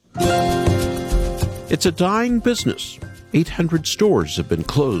It's a dying business. 800 stores have been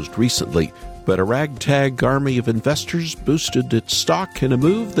closed recently, but a ragtag army of investors boosted its stock in a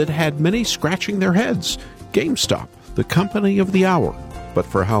move that had many scratching their heads. GameStop, the company of the hour. But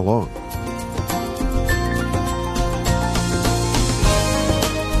for how long?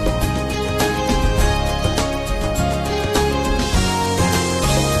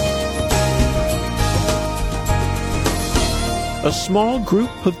 A small group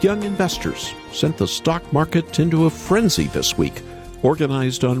of young investors sent the stock market into a frenzy this week,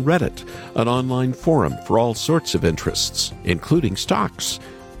 organized on Reddit, an online forum for all sorts of interests, including stocks.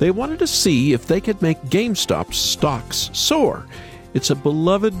 They wanted to see if they could make GameStop's stocks soar. It's a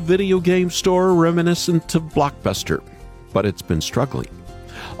beloved video game store reminiscent of Blockbuster, but it's been struggling.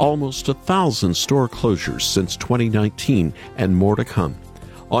 Almost 1,000 store closures since 2019 and more to come.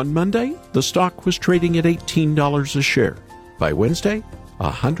 On Monday, the stock was trading at $18 a share. By Wednesday,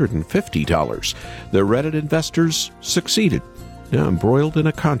 $150. The Reddit investors succeeded. Now embroiled in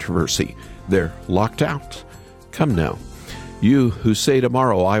a controversy. They're locked out. Come now. You who say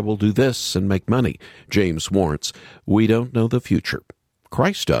tomorrow I will do this and make money, James warns, we don't know the future.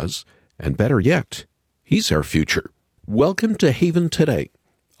 Christ does, and better yet, He's our future. Welcome to Haven Today.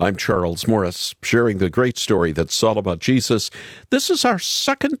 I'm Charles Morris, sharing the great story that's all about Jesus. This is our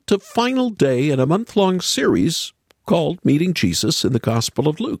second to final day in a month-long series called Meeting Jesus in the Gospel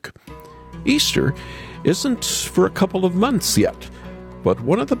of Luke. Easter isn't for a couple of months yet, but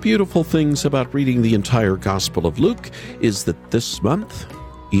one of the beautiful things about reading the entire Gospel of Luke is that this month,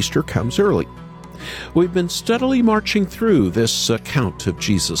 Easter comes early. We've been steadily marching through this account of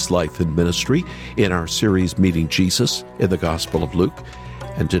Jesus' life and ministry in our series Meeting Jesus in the Gospel of Luke,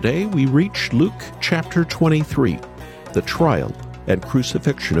 and today we reach Luke chapter 23, the trial and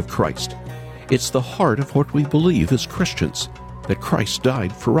crucifixion of Christ. It's the heart of what we believe as Christians, that Christ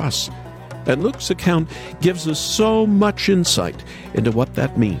died for us. And Luke's account gives us so much insight into what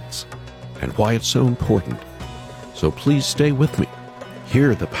that means and why it's so important. So please stay with me.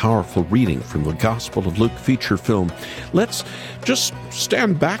 Hear the powerful reading from the Gospel of Luke feature film. Let's just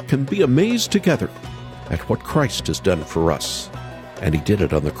stand back and be amazed together at what Christ has done for us. And He did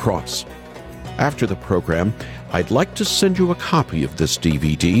it on the cross. After the program, I'd like to send you a copy of this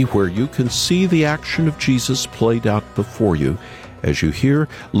DVD where you can see the action of Jesus played out before you as you hear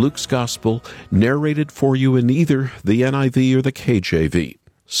Luke's Gospel narrated for you in either the NIV or the KJV.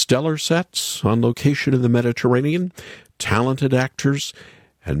 Stellar sets on location in the Mediterranean, talented actors,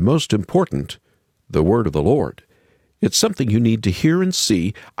 and most important, the Word of the Lord. It's something you need to hear and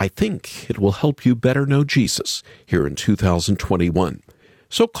see. I think it will help you better know Jesus here in 2021.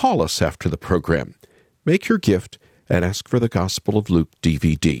 So call us after the program. Make your gift and ask for the Gospel of Luke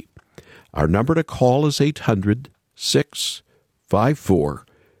DVD. Our number to call is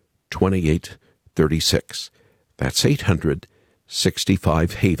 800-654-2836. That's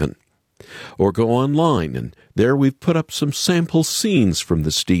 800-65-HAVEN. Or go online, and there we've put up some sample scenes from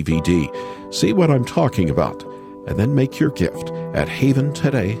this DVD. See what I'm talking about, and then make your gift at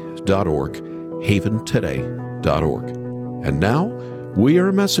haventoday.org, haventoday.org. And now, We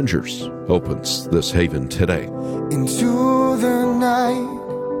Are Messengers opens this Haven Today. Into the night,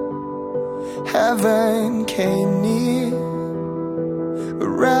 heaven came near,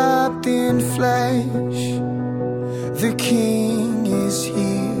 wrapped in flesh, the King is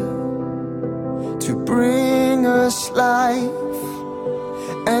here to bring us life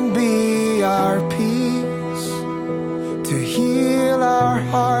and be our peace, to heal our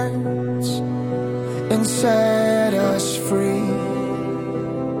hearts and set us free.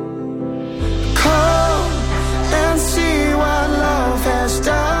 Come and see what love has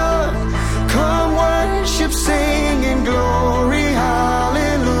done. Come worship, sing in glory,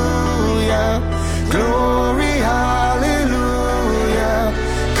 hallelujah, glory, hallelujah.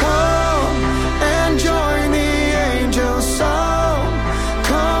 Come and join the angels' song.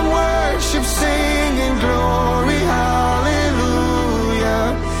 Come worship, sing in glory,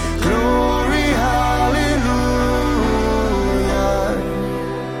 hallelujah, glory, hallelujah.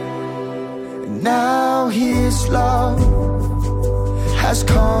 Now His love has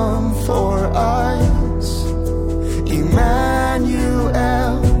come for us, Emmanuel,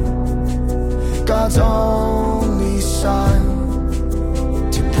 God's only Son,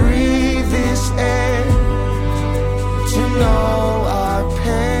 to breathe this air, to know our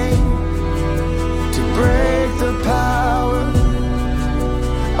pain, to break the power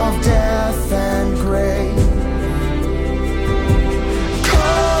of death and grave.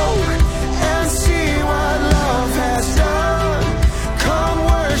 Glory,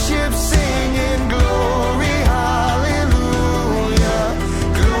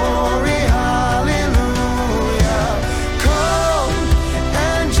 hallelujah.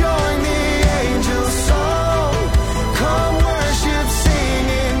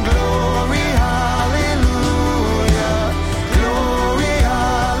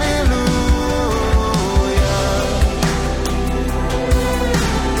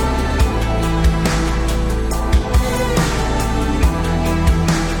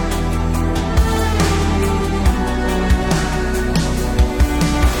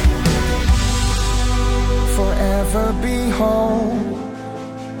 forever behold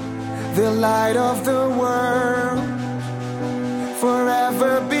the light of the world,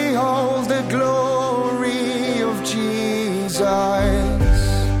 forever behold the glory of Jesus,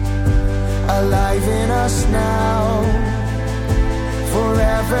 alive in us now,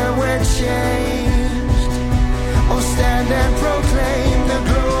 forever we're changed. Oh, stand and proclaim the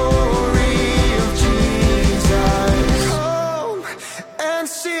glory of Jesus. Come and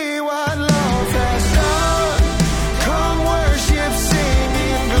see what love has done. Come worship,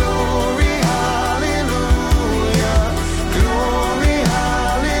 singing glory, hallelujah, glory,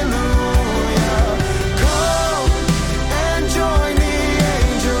 hallelujah. Come and join the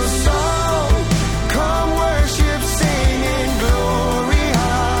angels' song. Come worship, singing glory,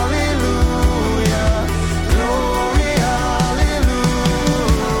 hallelujah, glory,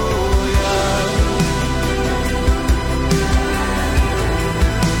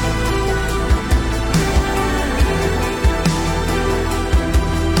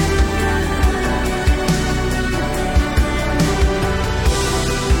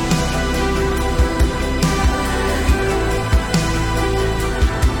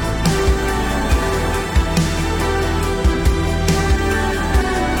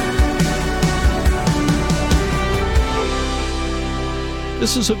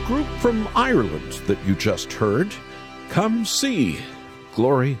 This is a group from Ireland that you just heard. Come see.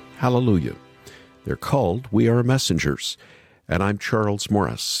 Glory, hallelujah. They're called We Are Messengers. And I'm Charles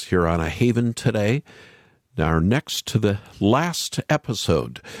Morris here on A Haven Today. Now, next to the last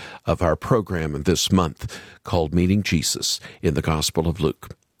episode of our program this month called Meeting Jesus in the Gospel of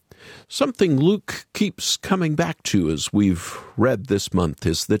Luke. Something Luke keeps coming back to as we've read this month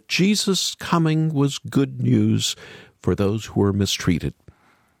is that Jesus' coming was good news for those who were mistreated,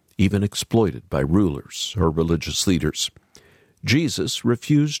 even exploited by rulers or religious leaders. Jesus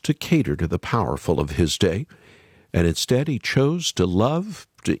refused to cater to the powerful of his day, and instead he chose to love,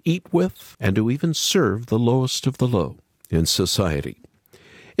 to eat with, and to even serve the lowest of the low in society.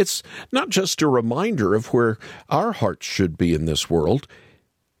 It's not just a reminder of where our hearts should be in this world.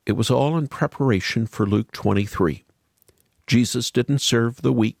 It was all in preparation for Luke 23. Jesus didn't serve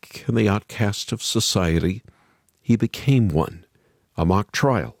the weak and the outcast of society. He became one, a mock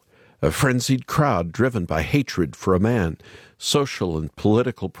trial, a frenzied crowd driven by hatred for a man, social and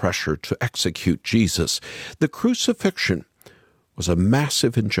political pressure to execute Jesus. The crucifixion was a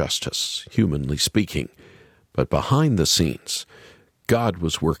massive injustice, humanly speaking. But behind the scenes, God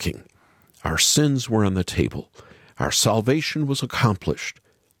was working. Our sins were on the table. Our salvation was accomplished.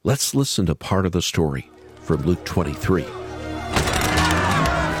 Let's listen to part of the story from Luke 23.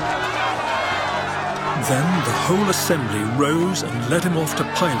 Then the whole assembly rose and led him off to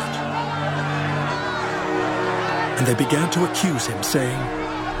Pilate. And they began to accuse him, saying,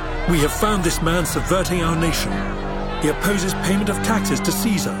 "We have found this man subverting our nation. He opposes payment of taxes to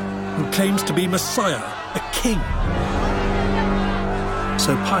Caesar and claims to be Messiah, a king."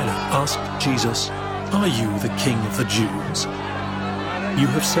 So Pilate asked Jesus, "Are you the king of the Jews?" "You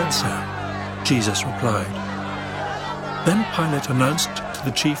have said so," Jesus replied. Then Pilate announced to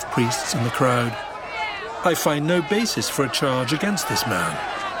the chief priests and the crowd, "I find no basis for a charge against this man."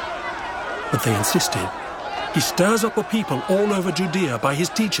 But they insisted, "He stirs up the people all over Judea by his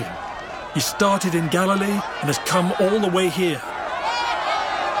teaching. He started in Galilee and has come all the way here."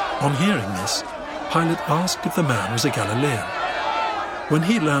 On hearing this, Pilate asked if the man was a Galilean. When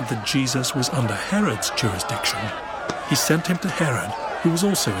he learned that Jesus was under Herod's jurisdiction, he sent him to Herod, who was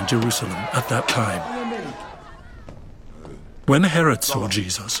also in Jerusalem at that time. When Herod saw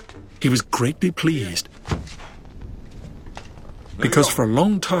Jesus, he was greatly pleased, because for a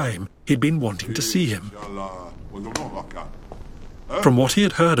long time he'd been wanting to see him. From what he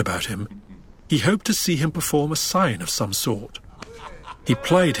had heard about him, he hoped to see him perform a sign of some sort. He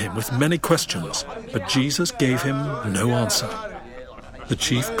plied him with many questions, but Jesus gave him no answer. The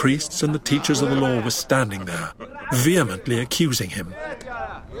chief priests and the teachers of the law were standing there, vehemently accusing him.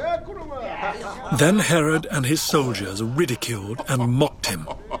 Then Herod and his soldiers ridiculed and mocked him.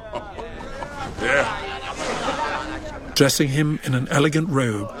 Dressing him in an elegant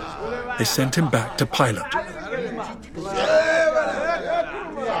robe, they sent him back to Pilate.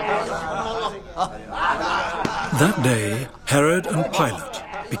 That day, Herod and Pilate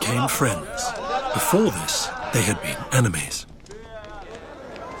became friends. Before this, they had been enemies.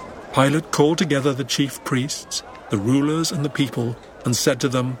 Pilate called together the chief priests, the rulers and the people, and said to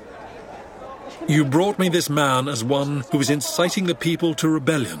them, "You brought me this man as one who is inciting the people to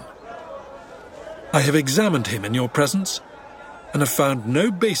rebellion. I have examined him in your presence and have found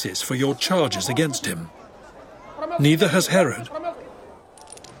no basis for your charges against him. Neither has Herod,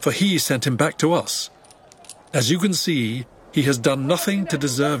 for he sent him back to us. As you can see, he has done nothing to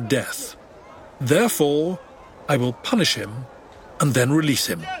deserve death. Therefore, I will punish him and then release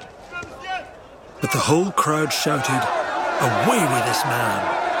him." But the whole crowd shouted, "Away with this man!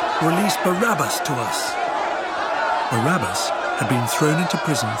 Release Barabbas to us!" Barabbas had been thrown into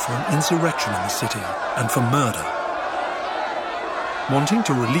prison for an insurrection in the city and for murder. Wanting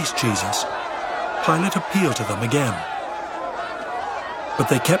to release Jesus, Pilate appealed to them again. But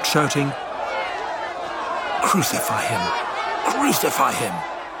they kept shouting, "Crucify him! Crucify him!"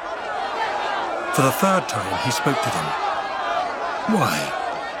 For the third time he spoke to them. "Why?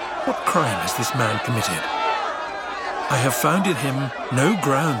 What crime has this man committed? I have found in him no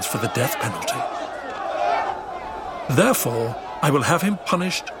grounds for the death penalty. Therefore, I will have him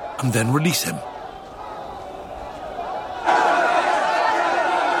punished and then release him."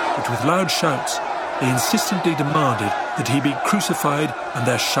 But with loud shouts, they insistently demanded that he be crucified, and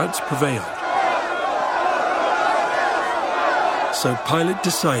their shouts prevailed. So Pilate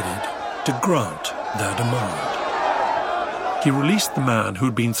decided to grant their demand. He released the man who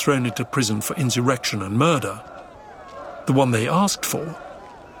had been thrown into prison for insurrection and murder, the one they asked for,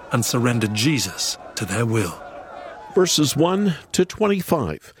 and surrendered Jesus to their will. Verses 1 to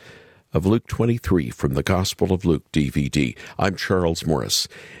 25 of Luke 23 from the Gospel of Luke DVD. I'm Charles Morris,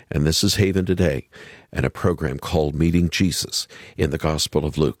 and this is Haven Today, and a program called Meeting Jesus in the Gospel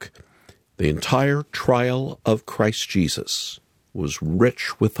of Luke. The entire trial of Christ Jesus was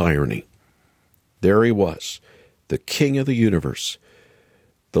rich with irony. There he was, the King of the universe,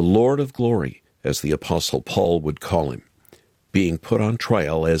 the Lord of glory, as the Apostle Paul would call him, being put on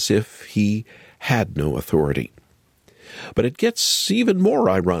trial as if he had no authority. But it gets even more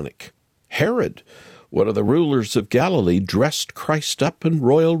ironic. Herod, one of the rulers of Galilee, dressed Christ up in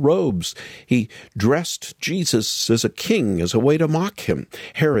royal robes. He dressed Jesus as a king, as a way to mock him.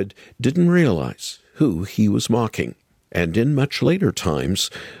 Herod didn't realize who he was mocking, and in much later times,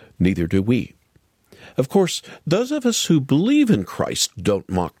 neither do we. Of course, those of us who believe in Christ don't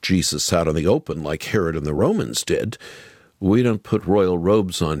mock Jesus out in the open like Herod and the Romans did. We don't put royal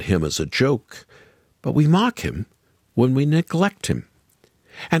robes on him as a joke, but we mock him when we neglect him.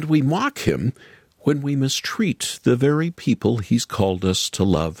 And we mock him when we mistreat the very people he's called us to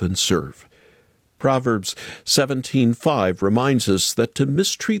love and serve. Proverbs 17:5 reminds us that to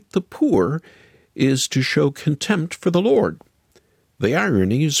mistreat the poor is to show contempt for the Lord. The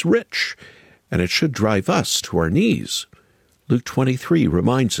irony is rich, and it should drive us to our knees. Luke 23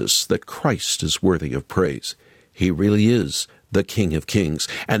 reminds us that Christ is worthy of praise. He really is the King of Kings,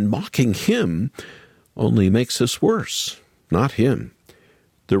 and mocking him only makes us worse, not him.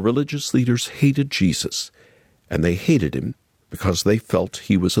 The religious leaders hated Jesus, and they hated him because they felt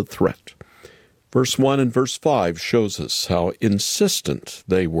he was a threat. Verse 1 and verse 5 shows us how insistent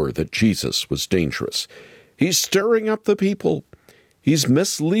they were that Jesus was dangerous. He's stirring up the people. He's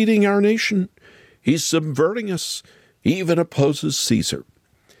misleading our nation. He's subverting us. He even opposes Caesar.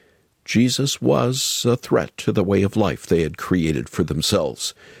 Jesus was a threat to the way of life they had created for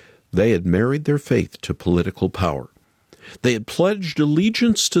themselves. They had married their faith to political power. They had pledged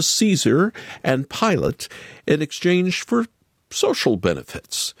allegiance to Caesar and Pilate in exchange for social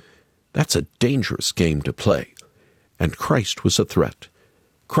benefits. That's a dangerous game to play. And Christ was a threat.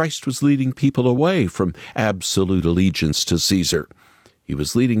 Christ was leading people away from absolute allegiance to Caesar. He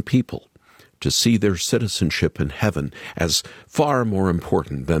was leading people to see their citizenship in heaven as far more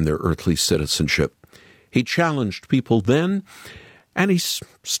important than their earthly citizenship. He challenged people then, and he's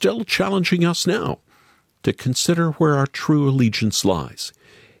still challenging us now, to consider where our true allegiance lies.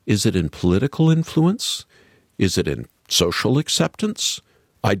 Is it in political influence? Is it in social acceptance?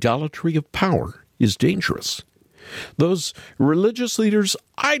 Idolatry of power is dangerous. Those religious leaders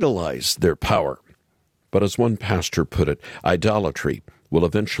idolize their power. But as one pastor put it, idolatry will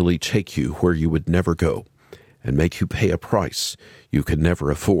eventually take you where you would never go and make you pay a price you could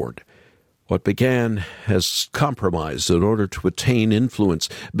never afford. What began as compromise in order to attain influence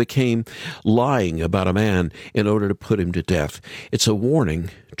became lying about a man in order to put him to death. It's a warning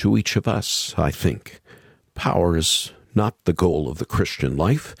to each of us, I think. Power is not the goal of the Christian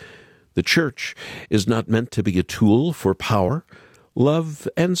life. The church is not meant to be a tool for power. Love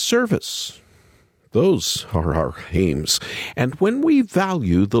and service, those are our aims. And when we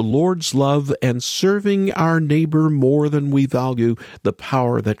value the Lord's love and serving our neighbor more than we value the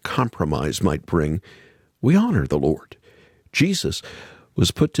power that compromise might bring, we honor the Lord. Jesus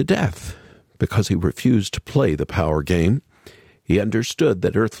was put to death because he refused to play the power game. He understood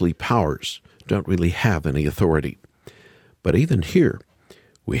that earthly powers don't really have any authority. But even here,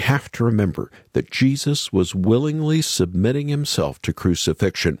 we have to remember that Jesus was willingly submitting himself to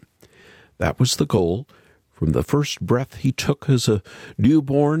crucifixion. That was the goal From the first breath he took as a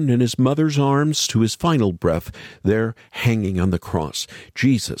newborn in his mother's arms to his final breath there hanging on the cross,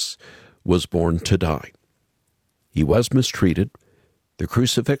 Jesus was born to die. He was mistreated. The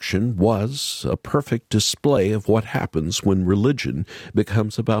crucifixion was a perfect display of what happens when religion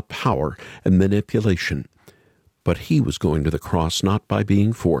becomes about power and manipulation. But he was going to the cross not by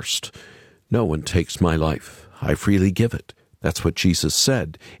being forced. No one takes my life. I freely give it. That's what Jesus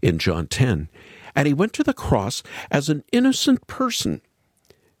said in John 10. And he went to the cross as an innocent person.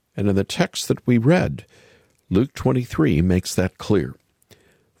 And in the text that we read, Luke 23 makes that clear.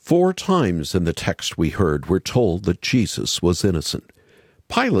 4 times in the text we heard, we're told that Jesus was innocent.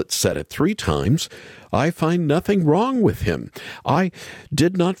 Pilate said it 3 times. I find nothing wrong with him. I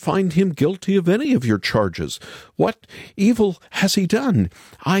did not find him guilty of any of your charges. What evil has he done?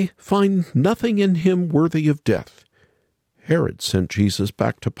 I find nothing in him worthy of death. Herod sent Jesus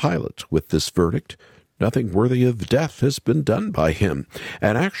back to Pilate with this verdict. Nothing worthy of death has been done by him.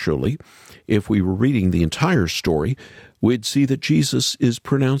 And actually, if we were reading the entire story, we'd see that Jesus is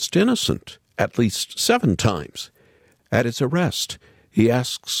pronounced innocent at least 7 times. At his arrest, he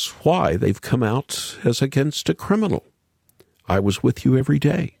asks why they've come out as against a criminal. I was with you every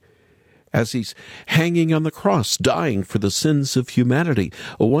day. As he's hanging on the cross, dying for the sins of humanity,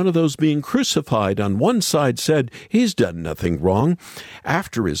 one of those being crucified on one side said, he's done nothing wrong.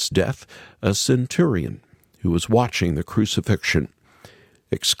 After his death, a centurion who was watching the crucifixion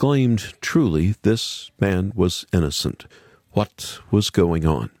exclaimed, truly, this man was innocent. What was going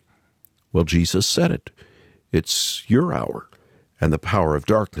on? Well, Jesus said it. It's your hour and the power of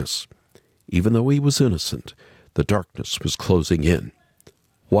darkness. Even though he was innocent, the darkness was closing in.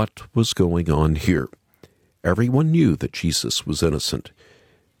 What was going on here? Everyone knew that Jesus was innocent,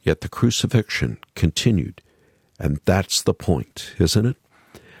 yet the crucifixion continued. And that's the point, isn't it?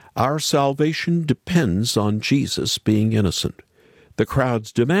 Our salvation depends on Jesus being innocent. The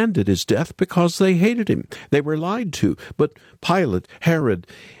crowds demanded his death because they hated him. They were lied to, but Pilate, Herod,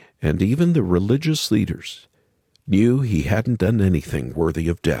 and even the religious leaders knew he hadn't done anything worthy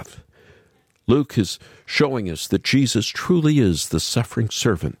of death. Luke is showing us that Jesus truly is the suffering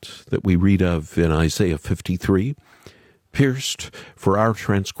servant that we read of in Isaiah 53, pierced for our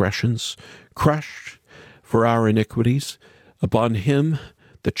transgressions, crushed for our iniquities. Upon him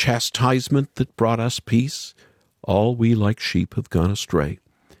the chastisement that brought us peace. All we like sheep have gone astray.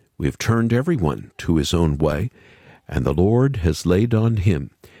 We have turned everyone to his own way, and the Lord has laid on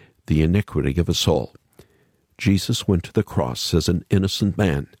him the iniquity of us all. Jesus went to the cross as an innocent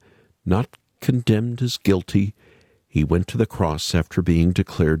man, not condemned as guilty. He went to the cross after being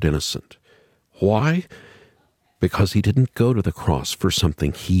declared innocent. Why? Because he didn't go to the cross for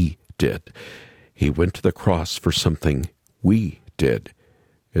something he did. He went to the cross for something we did.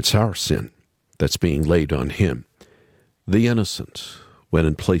 It's our sin that's being laid on him. The innocent went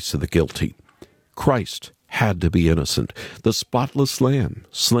in place of the guilty. Christ had to be innocent, the spotless lamb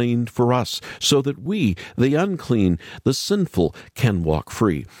slain for us, so that we, the unclean, the sinful, can walk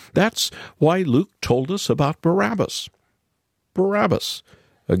free. That's why Luke told us about Barabbas. Barabbas,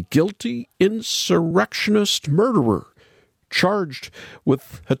 a guilty insurrectionist murderer, charged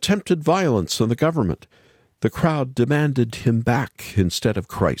with attempted violence on the government. The crowd demanded him back instead of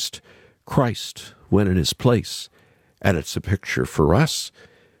Christ. Christ went in his place, and it's a picture for us.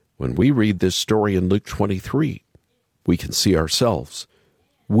 When we read this story in Luke 23, we can see ourselves.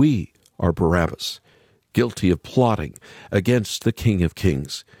 We are Barabbas, guilty of plotting against the King of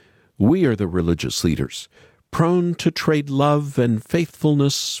Kings. We are the religious leaders, prone to trade love and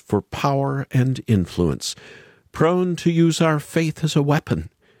faithfulness for power and influence, prone to use our faith as a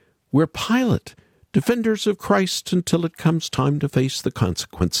weapon. We're Pilate, defenders of Christ until it comes time to face the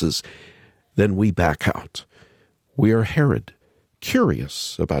consequences. Then we back out. We are Herod,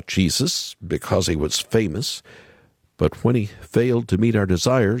 curious about Jesus because he was famous, but when he failed to meet our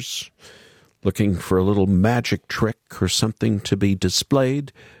desires, looking for a little magic trick or something to be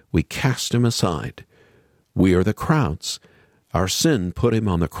displayed, we cast him aside. We are the crowds. Our sin put him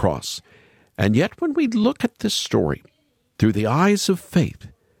on the cross. And yet when we look at this story through the eyes of faith,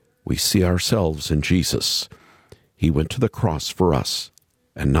 we see ourselves in Jesus. He went to the cross for us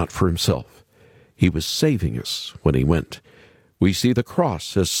and not for himself. He was saving us when he went. We see the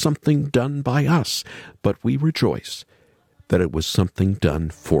cross as something done by us, but we rejoice that it was something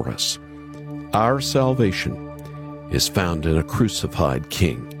done for us. Our salvation is found in a crucified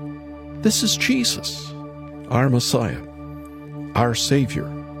King. This is Jesus, our Messiah, our Savior.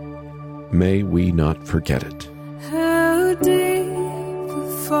 May we not forget it. How deep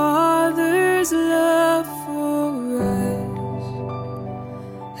the Father's love for us,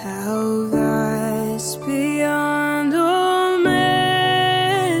 how vast beyond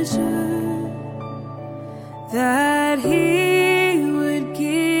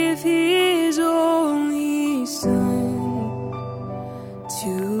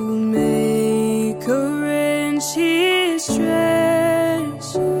make a wrench his treasure.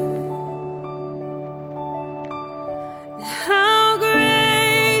 How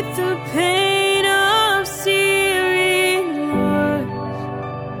great the pain of searing was.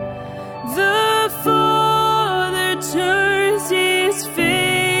 The Father turns his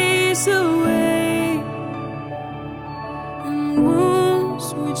face away, and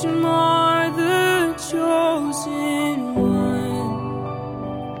wounds which mar the chosen one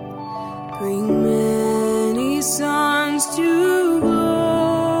bring many sons to glory.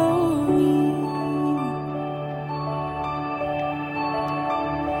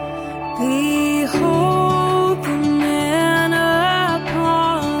 Behold the man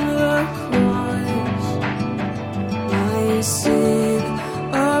upon the cross, my sin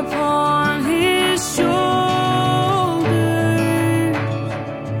upon his shoulders.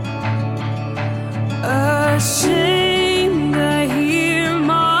 Ashamed, I hear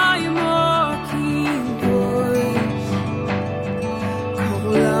my mocking voice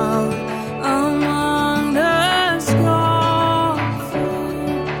call out among the scoffers.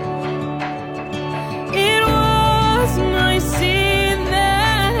 It was my sin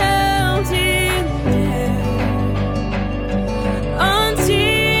that held him there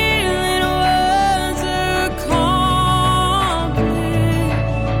until it was accomplished.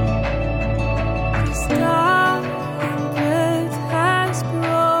 His dying breath has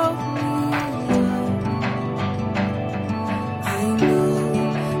brought me life. I know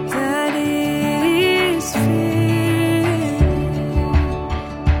that it is finished.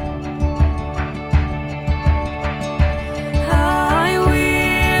 I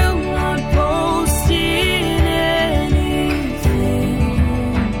will not boast in anything.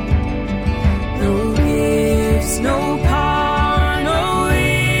 No gifts, no power, no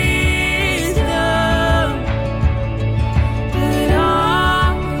wisdom. But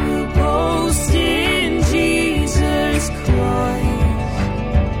I will boast in Jesus Christ,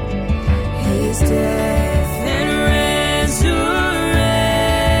 his death and resurrection.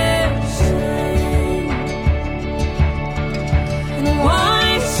 And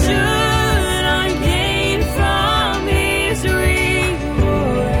what should I gain from his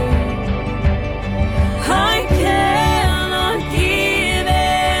reward? I cannot give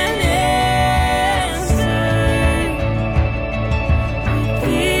an answer. But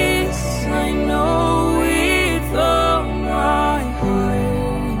this I know with all my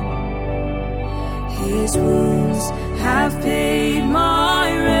heart: his wounds have paid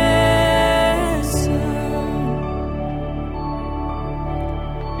my ransom.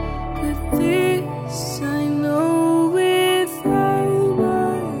 But this I know with all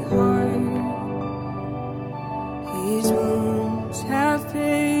my heart: his wounds have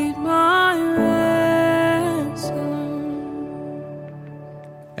paid my ransom.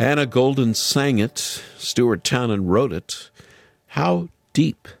 Anna Golden sang it. Stuart Townend wrote it. How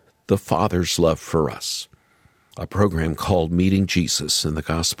deep the Father's love for us. A program called Meeting Jesus in the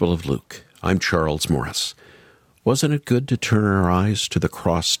Gospel of Luke. I'm Charles Morris. Wasn't it good to turn our eyes to the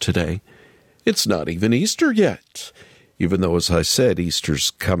cross today? It's not even Easter yet, even though, as I said,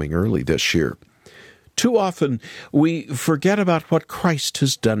 Easter's coming early this year. Too often, we forget about what Christ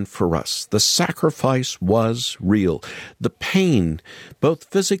has done for us. The sacrifice was real. The pain, both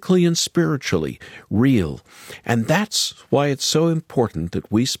physically and spiritually, real. And that's why it's so important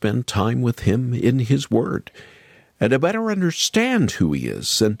that we spend time with Him in His Word, and to better understand who He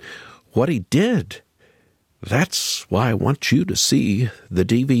is and what He did. That's why I want you to see the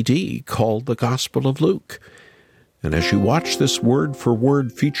DVD called The Gospel of Luke. And as you watch this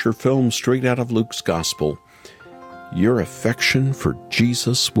word-for-word feature film straight out of Luke's Gospel, your affection for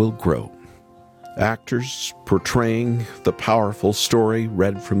Jesus will grow. Actors portraying the powerful story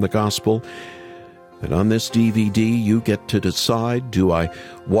read from the Gospel. And on this DVD, you get to decide, do I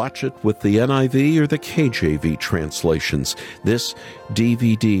watch it with the NIV or the KJV translations? This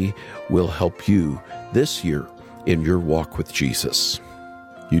DVD will help you this year in your walk with Jesus.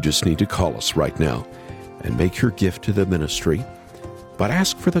 You just need to call us right now and make your gift to the ministry, but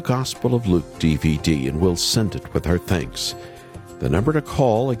ask for the Gospel of Luke DVD, and we'll send it with our thanks. The number to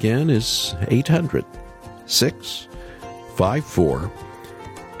call, again, is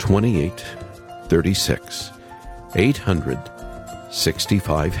 800-654-2836,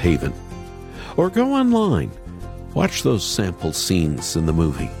 800-65-HAVEN. Or go online, watch those sample scenes in the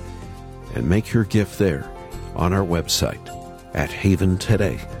movie, and make your gift there on our website at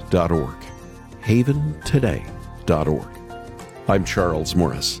haventoday.org. haventoday.org. I'm Charles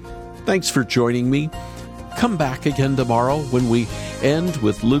Morris. Thanks for joining me. Come back again tomorrow when we end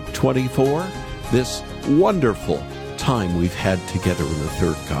with Luke 24, this wonderful time we've had together in the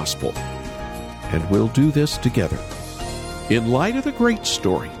third gospel. And we'll do this together in light of the great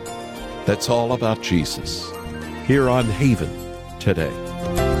story that's all about Jesus, here on Haven today.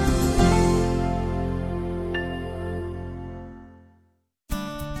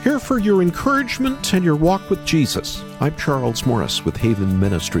 Here for your encouragement and your walk with Jesus. I'm Charles Morris with Haven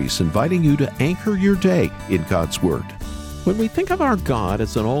Ministries, inviting you to anchor your day in God's Word. When we think of our God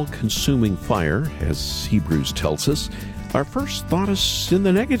as an all-consuming fire, as Hebrews tells us, our first thought is in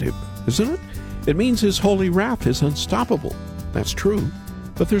the negative, isn't it? It means His holy wrath is unstoppable. That's true.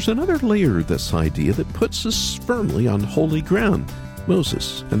 But there's another layer of this idea that puts us firmly on holy ground: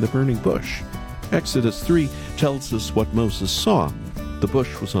 Moses and the burning bush. Exodus 3 tells us what Moses saw. The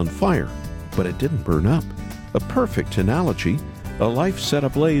bush was on fire, but it didn't burn up. A perfect analogy, a life set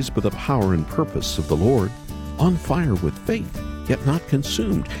ablaze by the power and purpose of the Lord, on fire with faith, yet not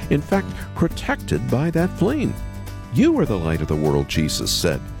consumed, in fact, protected by that flame. You are the light of the world, Jesus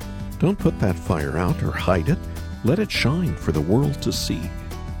said. Don't put that fire out or hide it. Let it shine for the world to see.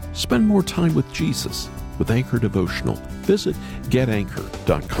 Spend more time with Jesus with Anchor Devotional. Visit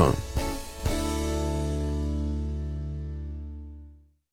getanchor.com.